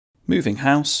Moving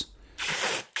house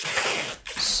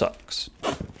sucks.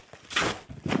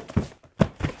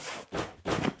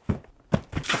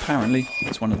 Apparently,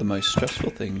 it's one of the most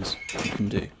stressful things you can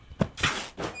do.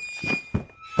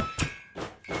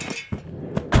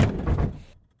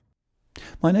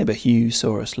 My neighbour Hugh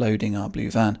saw us loading our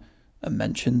blue van and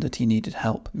mentioned that he needed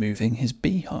help moving his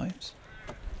beehives.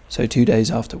 So 2 days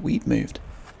after we'd moved,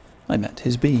 I met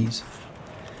his bees.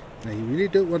 Now you really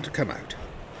don't want to come out.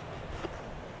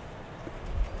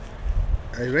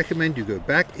 I recommend you go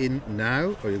back in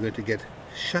now or you're going to get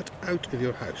shut out of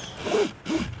your house.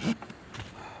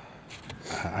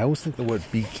 I always think the word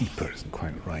beekeeper isn't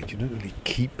quite right. You don't really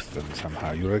keep them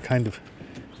somehow. You're a kind of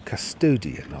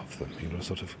custodian of them. You're a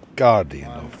sort of guardian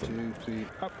of them. 1, 2, 3,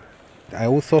 up. I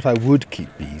always thought I would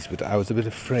keep bees, but I was a bit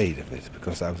afraid of it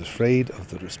because I was afraid of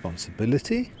the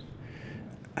responsibility.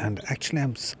 And actually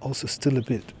I'm also still a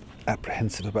bit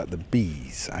apprehensive about the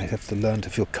bees. I have to learn to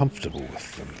feel comfortable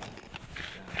with them.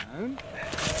 Down.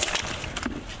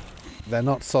 They're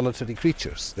not solitary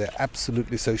creatures. They're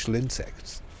absolutely social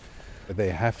insects. They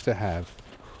have to have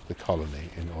the colony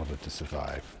in order to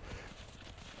survive.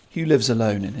 Hugh lives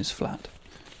alone in his flat.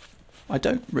 I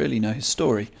don't really know his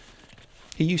story.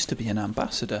 He used to be an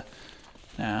ambassador.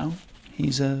 Now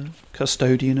he's a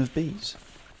custodian of bees.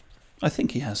 I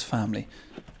think he has family,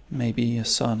 maybe a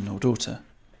son or daughter,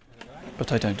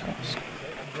 but I don't ask.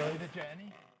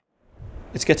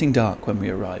 It's getting dark when we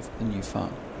arrive at the new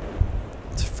farm.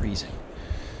 It's freezing.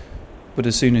 But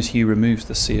as soon as Hugh removes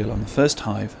the seal on the first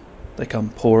hive, they come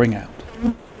pouring out.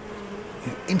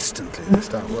 Instantly they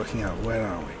start working out where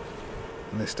are we.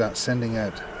 And they start sending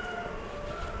out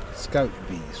scout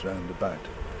bees round about.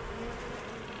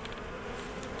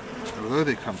 Although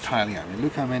they come piling out, I mean,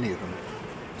 look how many of them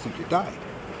simply died.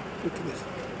 Look at this.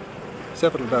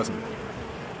 Several dozen.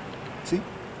 See?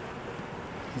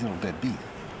 These are all dead bees.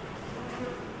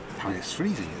 I mean, it's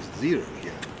freezing, it's 0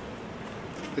 here.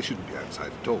 They shouldn't be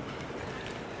outside at all.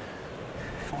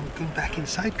 Come on, go back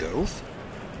inside, girls.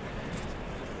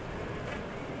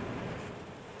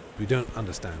 We don't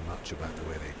understand much about the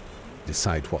way they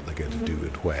decide what they're going to do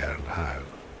and where and how.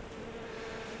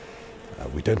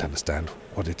 We don't understand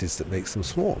what it is that makes them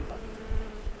swarm.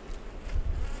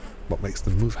 What makes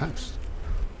them move house.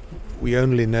 We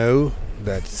only know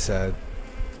that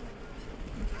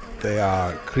they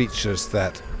are creatures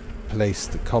that place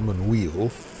the common weal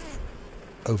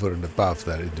over and above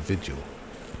their individual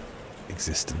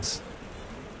existence,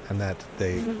 and that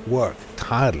they work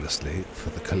tirelessly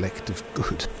for the collective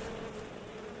good.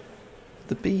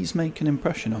 The bees make an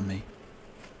impression on me.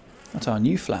 At our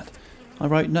new flat, I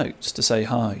write notes to say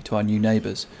hi to our new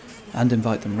neighbours and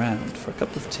invite them round for a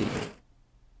cup of tea.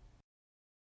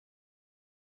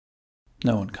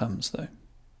 No one comes, though.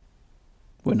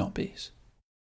 We're not bees.